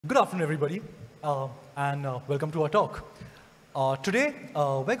Good afternoon, everybody, and welcome to our talk. Today,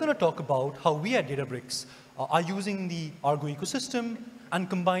 we're going to talk about how we at Databricks are using the Argo ecosystem and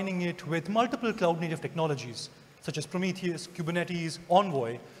combining it with multiple cloud-native technologies, such as Prometheus, Kubernetes,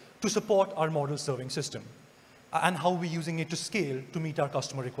 Envoy, to support our model serving system, and how we're using it to scale to meet our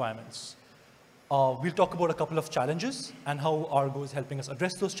customer requirements. We'll talk about a couple of challenges and how Argo is helping us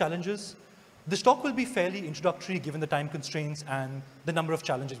address those challenges. This talk will be fairly introductory given the time constraints and the number of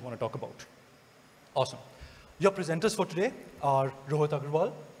challenges we want to talk about. Awesome. Your presenters for today are Rohit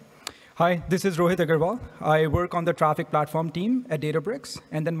Agrawal. Hi, this is Rohit Agrawal. I work on the traffic platform team at Databricks,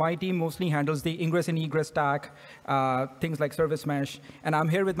 and then my team mostly handles the ingress and egress stack, things like service mesh, and I'm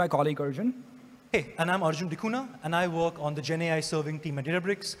here with my colleague Arjun. Hey, and I'm Arjun Dcunha, and I work on the GenAI serving team at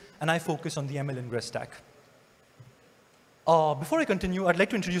Databricks, and I focus on the ML ingress stack. Before I continue, I'd like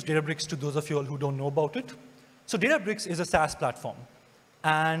to introduce Databricks to those of you all who don't know about it. So Databricks is a SaaS platform,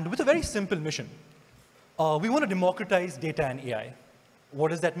 and with a very simple mission. We want to democratize data and AI. What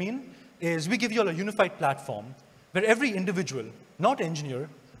does that mean? Is we give you all a unified platform where every individual, not engineer,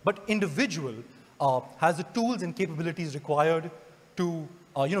 but individual, has the tools and capabilities required to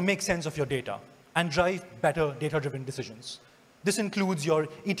make sense of your data and drive better data-driven decisions. This includes your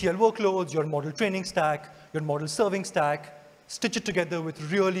ETL workloads, your model training stack, your model serving stack, stitch it together with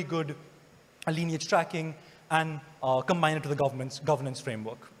really good lineage tracking, and combine it to the governance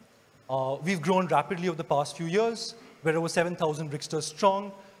framework. We've grown rapidly over the past few years. We're over 7,000 Bricksters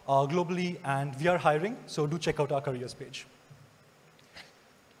strong globally, and we are hiring, so do check out our careers page.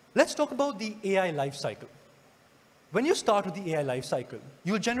 Let's talk about the AI lifecycle. When you start with the AI lifecycle,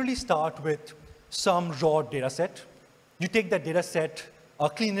 you'll generally start with some raw data set. You take that data set,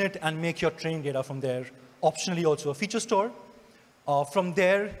 clean it, and make your training data from there, optionally also a feature store. From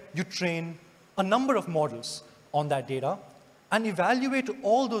there, you train a number of models on that data and evaluate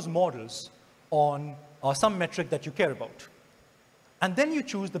all those models on some metric that you care about. And then you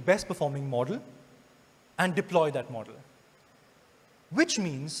choose the best performing model and deploy that model, which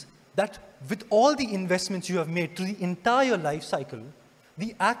means that with all the investments you have made through the entire life cycle,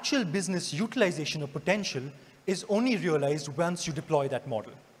 the actual business utilization or potential is only realized once you deploy that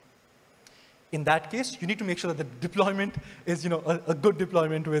model. In that case, you need to make sure that the deployment is a good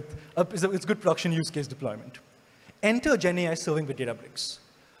deployment with it's good production use case deployment. Enter GenAI serving with Databricks.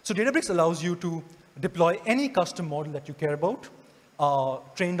 So Databricks allows you to deploy any custom model that you care about,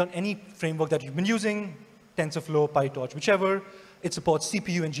 trained on any framework that you've been using, TensorFlow, PyTorch, whichever. It supports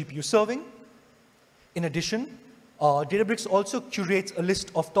CPU and GPU serving. In addition, Databricks also curates a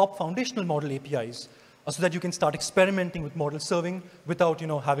list of top foundational model APIs so that you can start experimenting with model serving without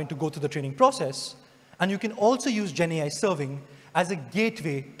having to go through the training process. And you can also use GenAI serving as a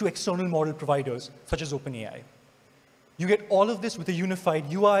gateway to external model providers, such as OpenAI. You get all of this with a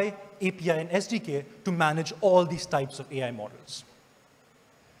unified UI, API, and SDK to manage all these types of AI models.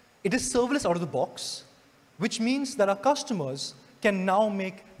 It is serverless out of the box, which means that our customers can now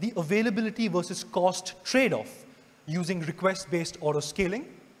make the availability versus cost trade-off using request-based auto-scaling.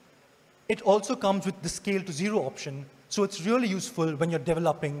 It also comes with the scale to zero option, so it's really useful when you're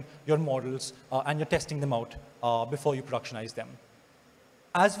developing your models and you're testing them out before you productionize them.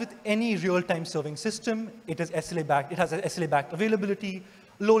 As with any real-time serving system, it has SLA-backed. It has SLA-backed availability,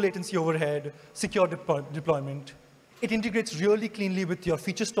 low latency overhead, secure deployment. It integrates really cleanly with your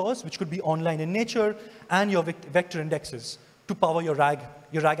feature stores, which could be online in nature, and your vector indexes to power your RAG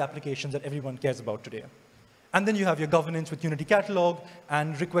applications that everyone cares about today. And then you have your governance with Unity Catalog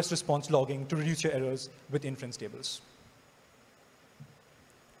and request response logging to reduce your errors with inference tables.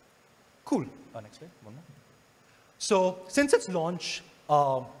 Cool. Next slide, one more. So since its launch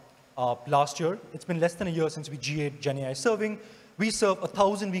last year, it's been less than a year since we GA'd GenAI serving. We serve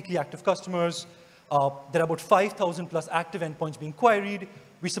 1,000 weekly active customers. There are about 5,000 plus active endpoints being queried.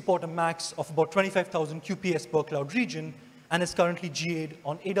 We support a max of about 25,000 QPS per cloud region, and is currently GA'd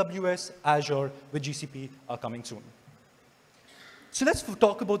on AWS, Azure, with GCP coming soon. So let's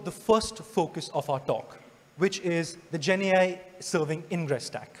talk about the first focus of our talk, which is the GenAI serving ingress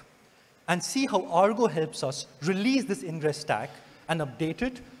stack, and see how Argo helps us release this ingress stack and update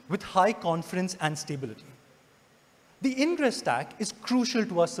it with high confidence and stability. The ingress stack is crucial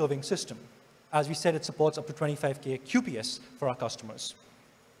to our serving system. As we said, it supports up to 25K QPS for our customers.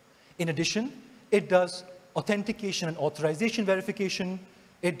 In addition, it does authentication and authorization verification.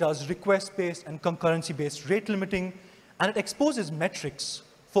 It does request-based and concurrency-based rate limiting, and it exposes metrics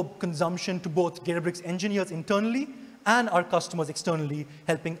for consumption to both Databricks engineers internally and our customers externally,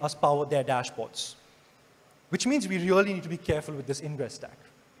 helping us power their dashboards. Which means we really need to be careful with this ingress stack.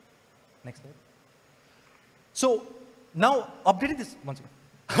 Next slide. So now, updating this, one second.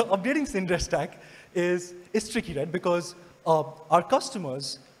 updating this ingress stack is tricky, right? Because our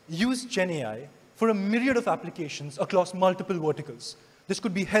customers use GenAI for a myriad of applications across multiple verticals. This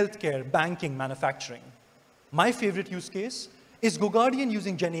could be healthcare, banking, manufacturing. My favorite use case is GoGuardian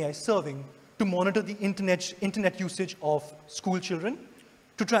using GenAI serving to monitor the internet usage of school children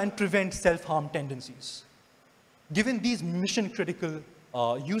to try and prevent self-harm tendencies. Given these mission-critical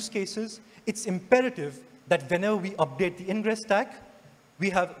use cases, it's imperative that whenever we update the ingress stack, we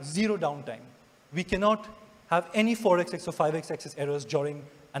have zero downtime. We cannot have any 4xx or 5xx errors during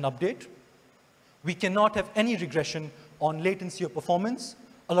an update. We cannot have any regression on latency or performance.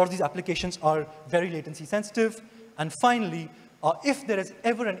 A lot of these applications are very latency sensitive. And finally, if there is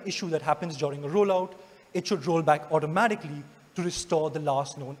ever an issue that happens during a rollout, it should roll back automatically to restore the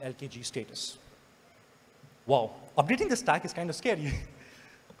last known LKG status. Wow, updating the stack is kind of scary.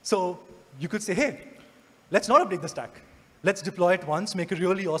 So you could say, hey, let's not update the stack. Let's deploy it once, make a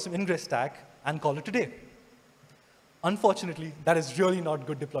really awesome ingress stack, and call it a day. Unfortunately, that is really not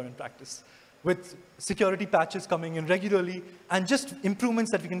good deployment practice. With security patches coming in regularly and just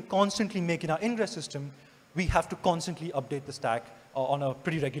improvements that we can constantly make in our ingress system, we have to constantly update the stack on a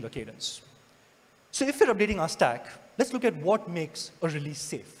pretty regular cadence. So if we're updating our stack, let's look at what makes a release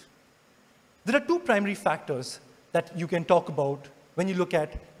safe. There are two primary factors that you can talk about when you look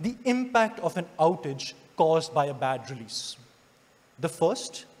at the impact of an outage caused by a bad release. The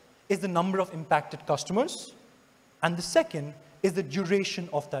first is the number of impacted customers, and the second is the duration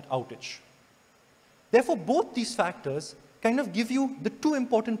of that outage. Therefore, both these factors kind of give you the two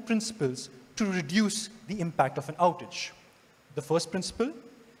important principles to reduce the impact of an outage. The first principle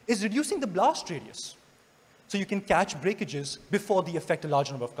is reducing the blast radius, so you can catch breakages before they affect a large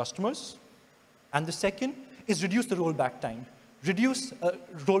number of customers. And the second is reduce the rollback time. Reduce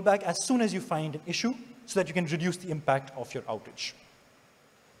rollback as soon as you find an issue so that you can reduce the impact of your outage.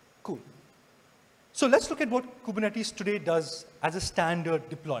 Cool. So let's look at what Kubernetes today does as a standard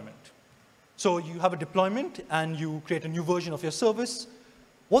deployment. So you have a deployment and you create a new version of your service.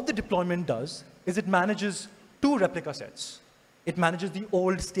 What the deployment does is it manages two replica sets. It manages the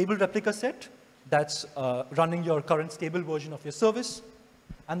old stable replica set that's running your current stable version of your service.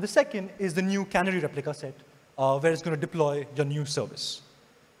 And the second is the new canary replica set where it's going to deploy your new service.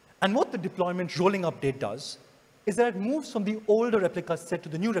 And what the deployment rolling update does is that it moves from the older replica set to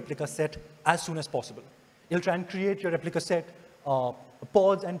the new replica set as soon as possible. It'll try and create your replica set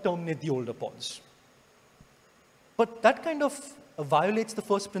pods and terminate the older pods. But that kind of violates the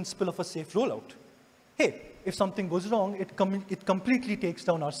first principle of a safe rollout. Hey, if something goes wrong, it completely takes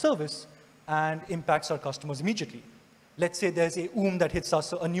down our service and impacts our customers immediately. Let's say there's a that hits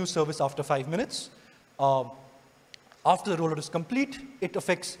us a new service after 5 minutes. After the rollout is complete, it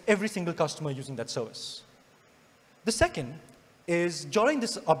affects every single customer using that service. The second is during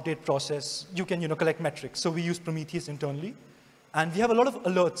this update process, you can collect metrics. So we use Prometheus internally. And we have a lot of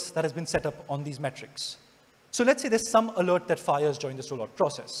alerts that has been set up on these metrics. So let's say there's some alert that fires during this rollout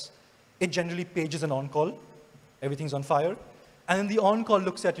process. It generally pages an on-call. Everything's on fire. And then the on-call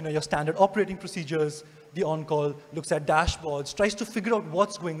looks at your standard operating procedures. The on-call looks at dashboards, tries to figure out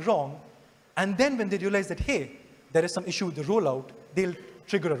what's going wrong. And then when they realize that, hey, there is some issue with the rollout, they'll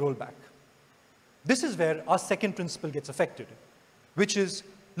trigger a rollback. This is where our second principle gets affected, which is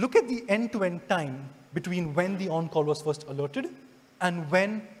look at the end-to-end time between when the on-call was first alerted and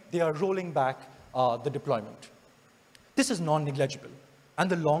when they are rolling back the deployment. This is non-negligible. And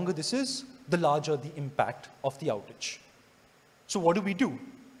the longer this is, the larger the impact of the outage. So what do?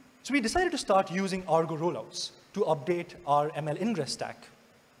 So we decided to start using Argo Rollouts to update our ML ingress stack.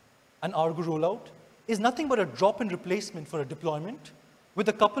 An Argo Rollout is nothing but a drop-in replacement for a deployment with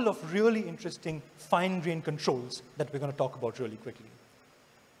a couple of really interesting fine-grained controls that we're going to talk about really quickly.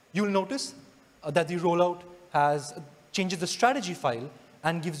 You'll notice that the rollout changes the strategy file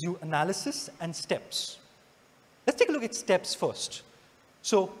and gives you analysis and steps. Let's take a look at steps first.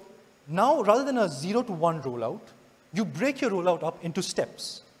 So now, rather than a 0 to 1 rollout, you break your rollout up into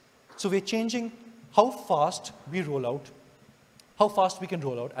steps. So we're changing how fast we roll out, how fast we can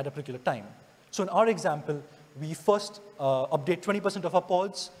roll out at a particular time. So in our example, we first update 20% of our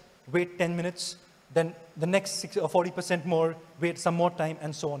pods, wait 10 minutes, then the next 40% more, wait some more time,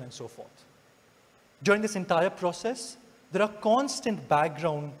 and so on and so forth. During this entire process, there are constant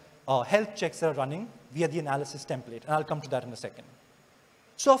background health checks that are running via the analysis template, and I'll come to that in a second.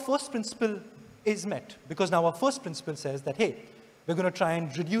 So our first principle is met, because now our first principle says that, hey, we're going to try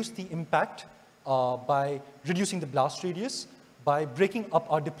and reduce the impact by reducing the blast radius, by breaking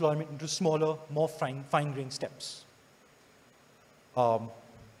up our deployment into smaller, more fine-grained steps.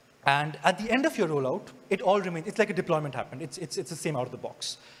 And at the end of your rollout, it all remains, it's like a deployment happened. It's the same out of the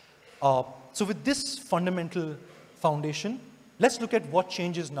box. So with this fundamental foundation, let's look at what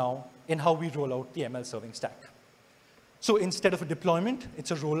changes now in how we roll out the ML serving stack. So instead of a deployment,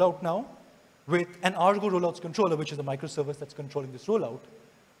 it's a rollout now with an Argo Rollouts controller, which is the microservice that's controlling this rollout,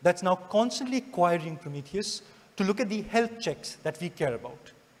 that's now constantly querying Prometheus to look at the health checks that we care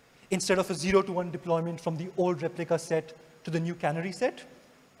about. Instead of a 0 to 1 deployment from the old replica set to the new canary set,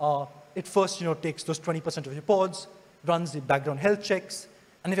 it first takes those 20% of your pods, runs the background health checks,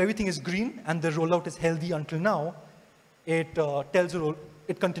 and if everything is green and the rollout is healthy until now, it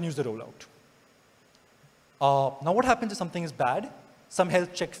continues the rollout. Now what happens if something is bad? Some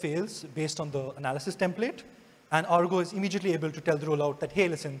health check fails based on the analysis template, and Argo is immediately able to tell the rollout that, hey,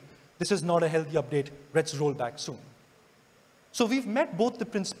 listen, this is not a healthy update, let's roll back soon. So we've met both the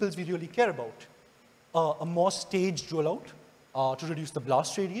principles we really care about, a more staged rollout to reduce the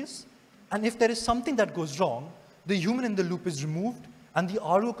blast radius, and if there is something that goes wrong, the human in the loop is removed, and the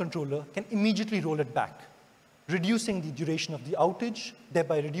Argo controller can immediately roll it back, reducing the duration of the outage,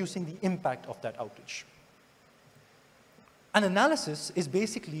 thereby reducing the impact of that outage. An analysis is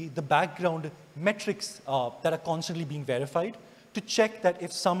basically the background metrics that are constantly being verified to check that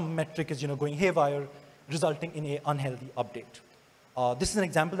if some metric is going haywire, resulting in an unhealthy update. This is an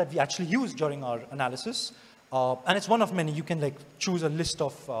example that we actually used during our analysis, and it's one of many. You can choose a list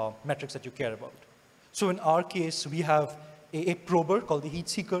of metrics that you care about. So in our case, we have a prober called the heat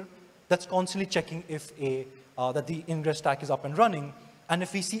seeker that's constantly checking if that the ingress stack is up and running, and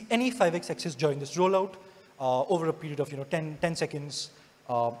if we see any 5x access during this rollout, over a period of 10 seconds,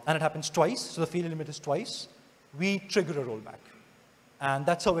 and it happens twice, so the failure limit is twice, we trigger a rollback. And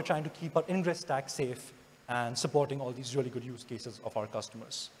that's how we're trying to keep our ingress stack safe and supporting all these really good use cases of our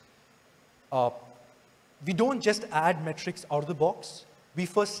customers. We don't just add metrics out of the box. We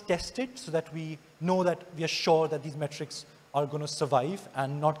first test it so that we know that we are sure that these metrics are going to survive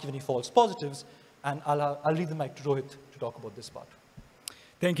and not give any false positives. And I'll leave the mic to Rohit to talk about this part.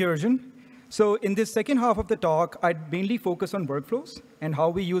 Thank you, Arjun. So in this second half of the talk, I'd mainly focus on workflows and how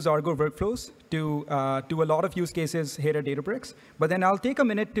we use Argo Workflows to do a lot of use cases here at Databricks. But then I'll take a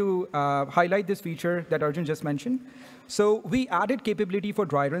minute to highlight this feature that Arjun just mentioned. So we added capability for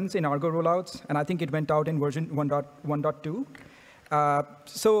dry runs in Argo Rollouts, and I think it went out in version 1.2.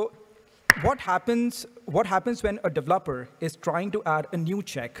 So what happens when a developer is trying to add a new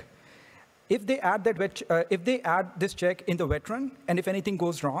check? If they add this check in the wet run, and if anything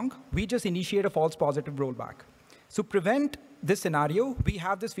goes wrong, we just initiate a false positive rollback. So prevent this scenario, we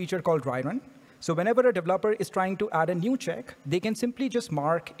have this feature called dry run. So whenever a developer is trying to add a new check, they can simply just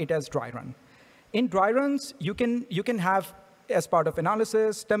mark it as dry run. In dry runs, you can have as part of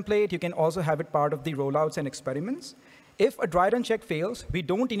analysis template, you can also have it part of the rollouts and experiments. If a dry run check fails, we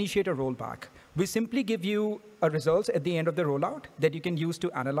don't initiate a rollback. We simply give you a results at the end of the rollout that you can use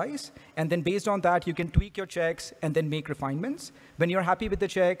to analyze. And then based on that, you can tweak your checks and then make refinements. When you're happy with the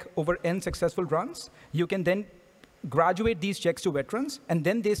check over n successful runs, you can then graduate these checks to wet runs, and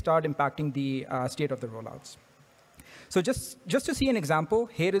then they start impacting the state of the rollouts. So just to see an example,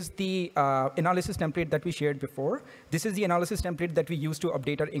 here is the analysis template that we shared before. This is the analysis template that we use to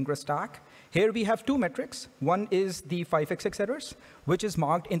update our ingress stack. Here we have two metrics. One is the 5xx errors, which is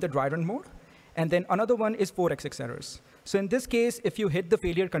marked in the dry run mode. And then another one is 4xx errors. So in this case, if you hit the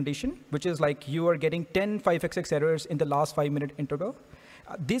failure condition, which is like you are getting 10 5xx errors in the last 5-minute interval,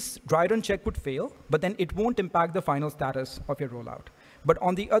 this dry run check would fail, but then it won't impact the final status of your rollout. But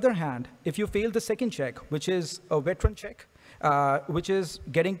on the other hand, if you fail the second check, which is a wet run check, which is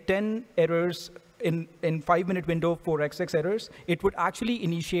getting 10 errors in 5-minute window, 4xx errors, it would actually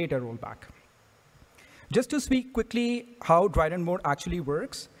initiate a rollback. Just to speak quickly how dry run mode actually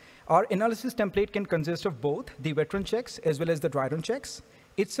works, our analysis template can consist of both the wet run checks as well as the dry run checks.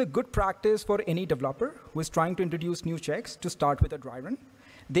 It's a good practice for any developer who is trying to introduce new checks to start with a dry run.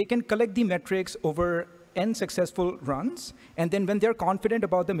 They can collect the metrics over n successful runs, and then when they're confident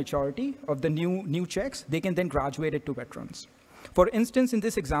about the maturity of the new checks, they can then graduate it to wet runs. For instance, in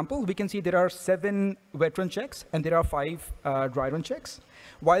this example, we can see there are 7 wet run checks, and there are 5 dry run checks.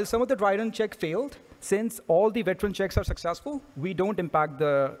 While some of the dry run check failed, since all the wet run checks are successful, we don't impact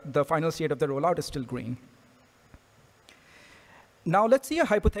the final state of the rollout is still green. Now let's see a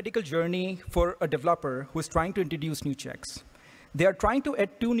hypothetical journey for a developer who is trying to introduce new checks. They are trying to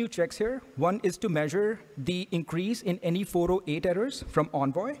add 2 new checks here. One is to measure the increase in any 408 errors from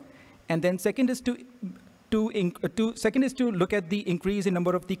Envoy, and then second is to look at the increase in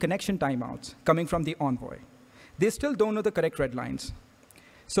number of the connection timeouts coming from the Envoy. They still don't know the correct red lines.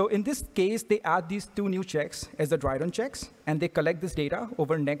 So in this case, they add these 2 new checks as the dry run checks, and they collect this data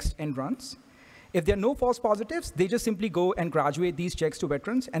over next n runs. If there are no false positives, they just simply go and graduate these checks to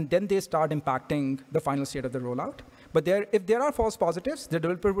veterans, and then they start impacting the final state of the rollout. But if there are false positives, the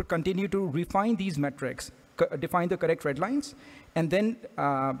developer would continue to refine these metrics, define the correct red lines, and then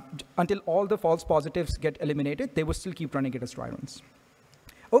until all the false positives get eliminated, they will still keep running it as dry runs.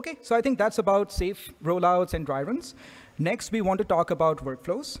 OK, so I think that's about safe rollouts and dry runs. Next, we want to talk about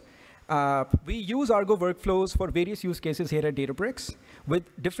workflows. We use Argo Workflows for various use cases here at Databricks with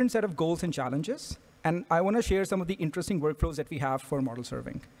different set of goals and challenges. And I want to share some of the interesting workflows that we have for model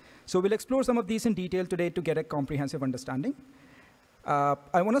serving. So we'll explore some of these in detail today to get a comprehensive understanding.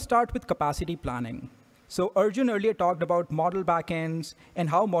 I want to start with capacity planning. So Arjun earlier talked about model backends and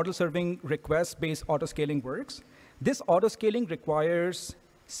how model serving request-based autoscaling works. This autoscaling requires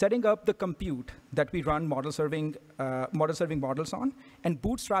setting up the compute that we run model serving models on, and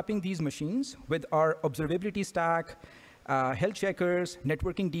bootstrapping these machines with our observability stack, health checkers,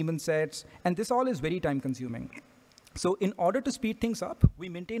 networking daemon sets, and this all is very time consuming. So in order to speed things up, we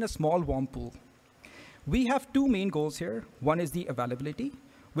maintain a small warm pool. We have 2 main goals here. One is the availability,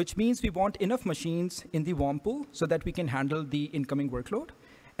 which means we want enough machines in the warm pool so that we can handle the incoming workload.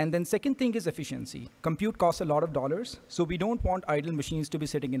 And then second thing is efficiency. Compute costs a lot of dollars, so we don't want idle machines to be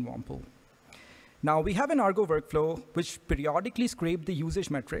sitting in warm pool. Now, we have an Argo workflow which periodically scrape the usage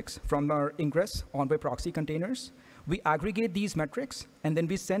metrics from our ingress Envoy proxy containers. We aggregate these metrics, and then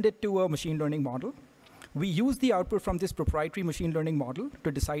we send it to a machine learning model. We use the output from this proprietary machine learning model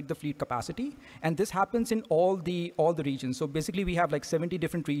to decide the fleet capacity, and this happens in all the regions. So basically, we have like 70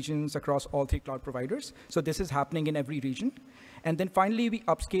 different regions across all 3 cloud providers. So this is happening in every region. And then finally, we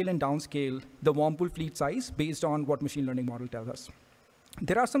upscale and downscale the warm pool fleet size based on what machine learning model tells us.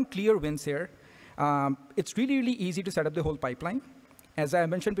 There are some clear wins here. It's really, really easy to set up the whole pipeline. As I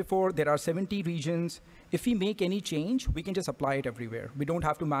mentioned before, there are 70 regions. If we make any change, we can just apply it everywhere. We don't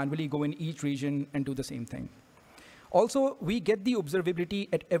have to manually go in each region and do the same thing. Also, we get the observability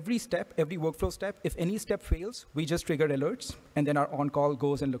at every step, every workflow step. If any step fails, we just trigger alerts, and then our on-call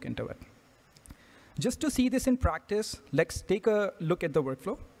goes and look into it. Just to see this in practice, let's take a look at the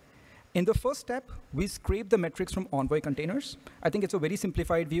workflow. In the first step, we scrape the metrics from Envoy containers. I think it's a very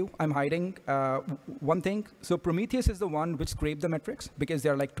simplified view. I'm hiding one thing. So Prometheus is the one which scraped the metrics, because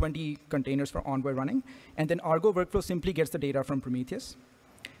there are like 20 containers for Envoy running. And then Argo Workflow simply gets the data from Prometheus.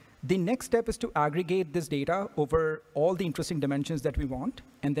 The next step is to aggregate this data over all the interesting dimensions that we want,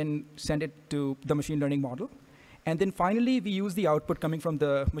 and then send it to the machine learning model. And then finally, we use the output coming from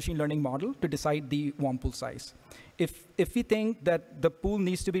the machine learning model to decide the warm pool size. If we think that the pool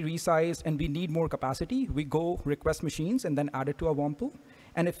needs to be resized and we need more capacity, we go request machines and then add it to our warm pool.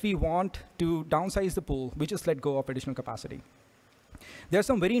 And if we want to downsize the pool, we just let go of additional capacity. There are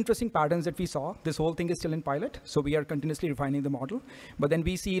some very interesting patterns that we saw. This whole thing is still in pilot, so we are continuously refining the model. But then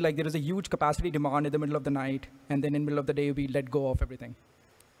we see like there is a huge capacity demand in the middle of the night, and then in the middle of the day, we let go of everything.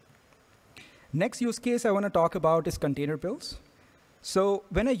 Next use case I want to talk about is container builds. So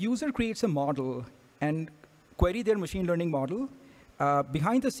when a user creates a model and query their machine learning model,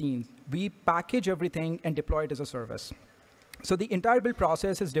 behind the scenes, we package everything and deploy it as a service. So the entire build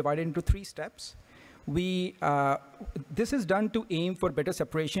process is divided into 3 steps. This is done to aim for better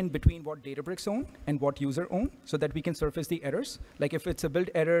separation between what Databricks own and what user own, so that we can surface the errors. Like if it's a build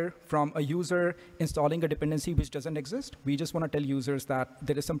error from a user installing a dependency which doesn't exist, we just want to tell users that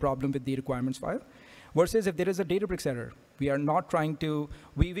there is some problem with the requirements file. Versus if there is a Databricks error, we are not trying to,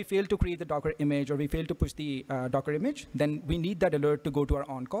 we fail to create the Docker image, or we fail to push the Docker image, then we need that alert to go to our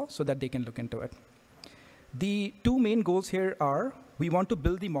on-call so that they can look into it. The 2 main goals here are, we want to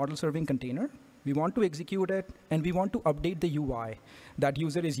build the model serving container, we want to execute it, and we want to update the UI that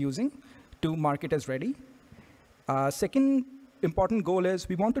user is using to mark it as ready. Second important goal is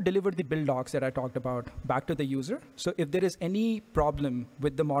we want to deliver the build logs that I talked about back to the user. So if there is any problem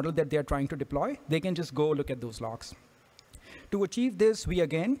with the model that they're trying to deploy, they can just go look at those logs. To achieve this, we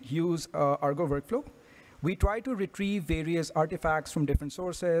again use Argo Workflow. We try to retrieve various artifacts from different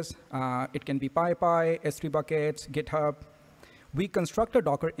sources. It can be PyPy, S3 buckets, GitHub. We construct a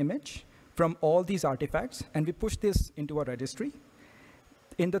Docker image from all these artifacts, and we push this into a registry.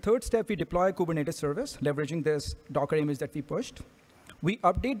 In the third step, we deploy a Kubernetes service, leveraging this Docker image that we pushed. We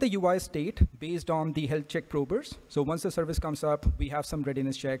update the UI state based on the health check probers. So once the service comes up, we have some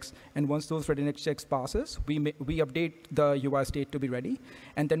readiness checks. And once those readiness checks passes, we update the UI state to be ready.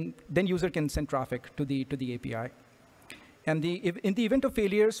 And then user can send traffic to the API. And in the event of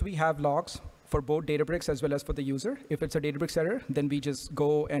failures, we have logs for both Databricks as well as for the user. If it's a Databricks error, then we just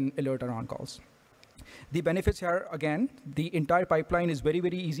go and alert our on-calls. The benefits here, again, the entire pipeline is very,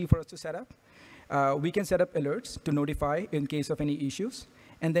 very easy for us to set up. We can set up alerts to notify in case of any issues.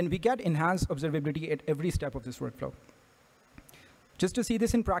 And then we get enhanced observability at every step of this workflow. Just to see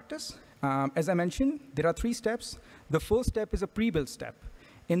this in practice, as I mentioned, there are 3 steps. The first step is a pre-build step.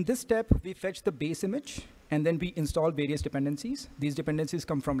 In this step, we fetch the base image, and then we install various dependencies. These dependencies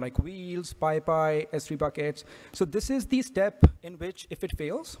come from like wheels, PyPy, S3 buckets. So this is the step in which, if it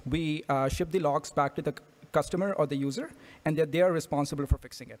fails, we ship the logs back to the customer or the user, and that they are responsible for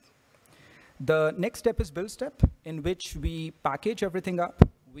fixing it. The next step is build step, in which we package everything up.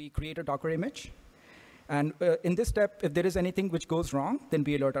 We create a Docker image. And in this step, if there is anything which goes wrong, then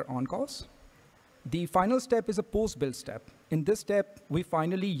we alert our on-calls. The final step is a post-build step. In this step, we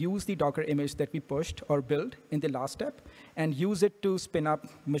finally use the Docker image that we pushed or built in the last step and use it to spin up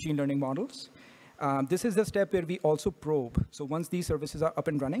machine learning models. This is the step where we also probe. So once these services are up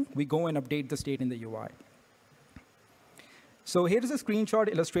and running, we go and update the state in the UI. So here is a screenshot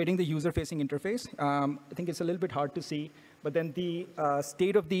illustrating the user-facing interface. I think it's a little bit hard to see, but then the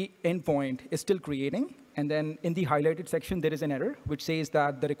state of the endpoint is still creating. And then in the highlighted section, there is an error, which says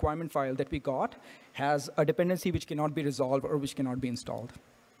that the requirement file that we got has a dependency which cannot be resolved or which cannot be installed.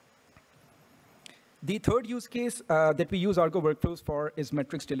 The third use case that we use Argo Workflows for is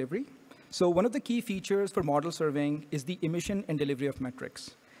metrics delivery. So one of the key features for model serving is the emission and delivery of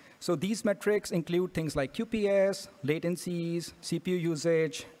metrics. So these metrics include things like QPS, latencies, CPU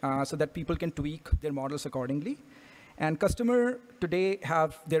usage, so that people can tweak their models accordingly. And customers today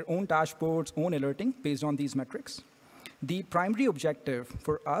have their own dashboards, own alerting based on these metrics. The primary objective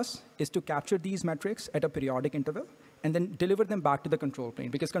for us is to capture these metrics at a periodic interval and then deliver them back to the control plane,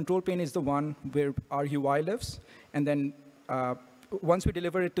 because control plane is the one where our UI lives. And then once we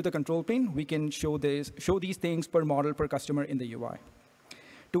deliver it to the control plane, we can show these things per model per customer in the UI.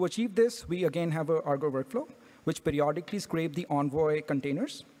 To achieve this, we again have an Argo workflow, which periodically scrape the Envoy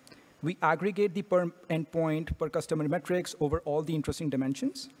containers. We aggregate the per endpoint, per customer metrics over all the interesting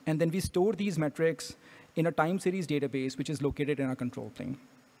dimensions. And then we store these metrics in a time series database, which is located in our control plane.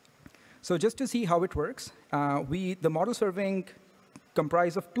 So just to see how it works, the model serving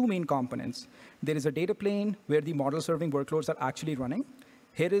comprise of 2 main components. There is a data plane where the model serving workloads are actually running.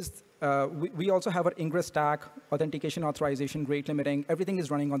 Here is, we also have our ingress stack, authentication, authorization, rate limiting. Everything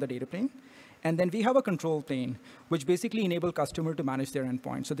is running on the data plane. And then we have a control plane, which basically enable customer to manage their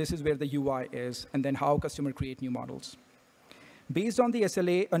endpoint. So this is where the UI is, and then how customer create new models. Based on the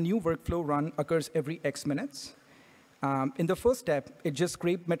SLA, a new workflow run occurs every X minutes. In the first step, it just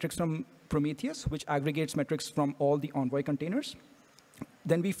scrapes metrics from Prometheus, which aggregates metrics from all the Envoy containers.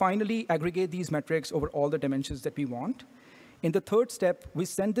 Then we finally aggregate these metrics over all the dimensions that we want. In the third step, we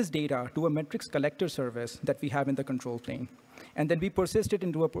send this data to a metrics collector service that we have in the control plane. And then we persist it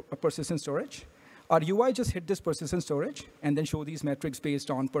into a persistent storage. Our UI just hit this persistent storage and then show these metrics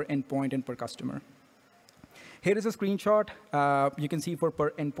based on per endpoint and per customer. Here is a screenshot you can see for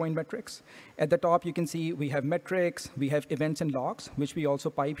per endpoint metrics. At the top, you can see we have metrics, we have events and logs, which we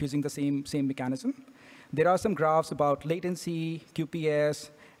also pipe using the same mechanism. There are some graphs about latency, QPS,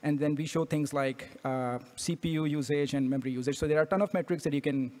 and then we show things like CPU usage and memory usage. So there are a ton of metrics that you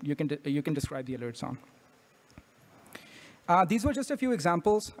can describe the alerts on. These were just a few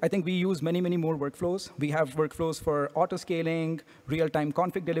examples. I think we use many, many more workflows. We have workflows for auto-scaling, real-time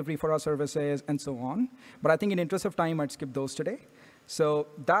config delivery for our services, and so on. But I think in interest of time, I'd skip those today. So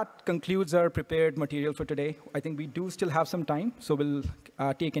that concludes our prepared material for today. I think we do still have some time, so we'll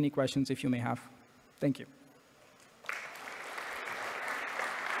take any questions if you may have. Thank you.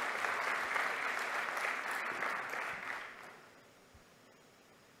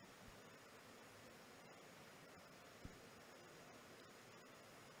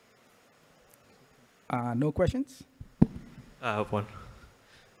 No questions? I have one.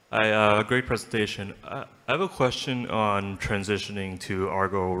 Great presentation. I have a question on transitioning to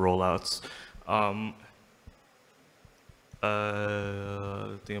Argo rollouts.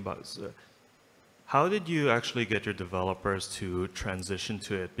 Thing about this, how did you actually get your developers to transition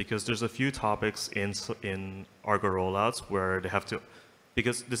to it? Because there's a few topics in Argo rollouts where they have to,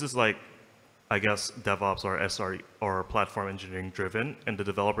 because this is like, I guess, DevOps or SRE or platform engineering driven, and the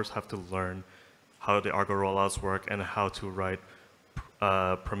developers have to learn how the Argo rollouts work and how to write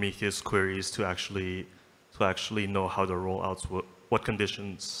Prometheus queries to actually know how the rollouts will, what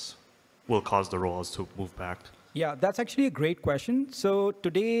conditions will cause the rollouts to move back. Yeah, that's actually a great question. So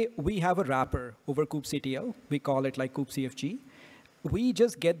today we have a wrapper over kubectl. We call it like kubecfg. We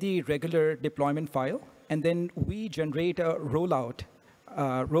just get the regular deployment file, and then we generate a rollout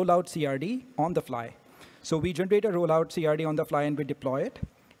CRD on the fly. So we generate a rollout CRD on the fly, and we deploy it.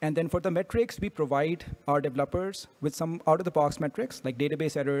 And then for the metrics, we provide our developers with some out-of-the-box metrics, like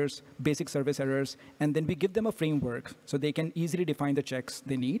database errors, basic service errors, and then we give them a framework so they can easily define the checks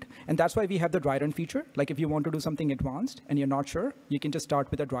they need. And that's why we have the dry run feature. Like if you want to do something advanced and you're not sure, you can just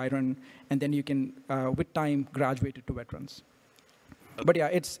start with a dry run, and then you can, with time, graduate it to wet runs. Okay. But yeah,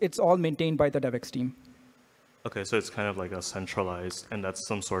 it's all maintained by the DevX team. Okay, so it's kind of like a centralized, and that's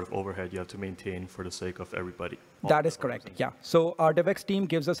some sort of overhead you have to maintain for the sake of everybody. That is correct, yeah. So our DevX team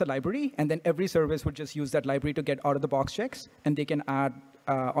gives us a library, and then every service would just use that library to get out-of-the-box checks, and they can add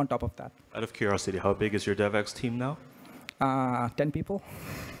on top of that. Out of curiosity, how big is your DevX team now? 10 people.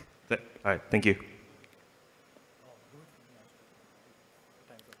 All right, thank you.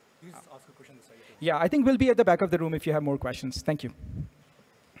 Yeah, I think we'll be at the back of the room if you have more questions. Thank you.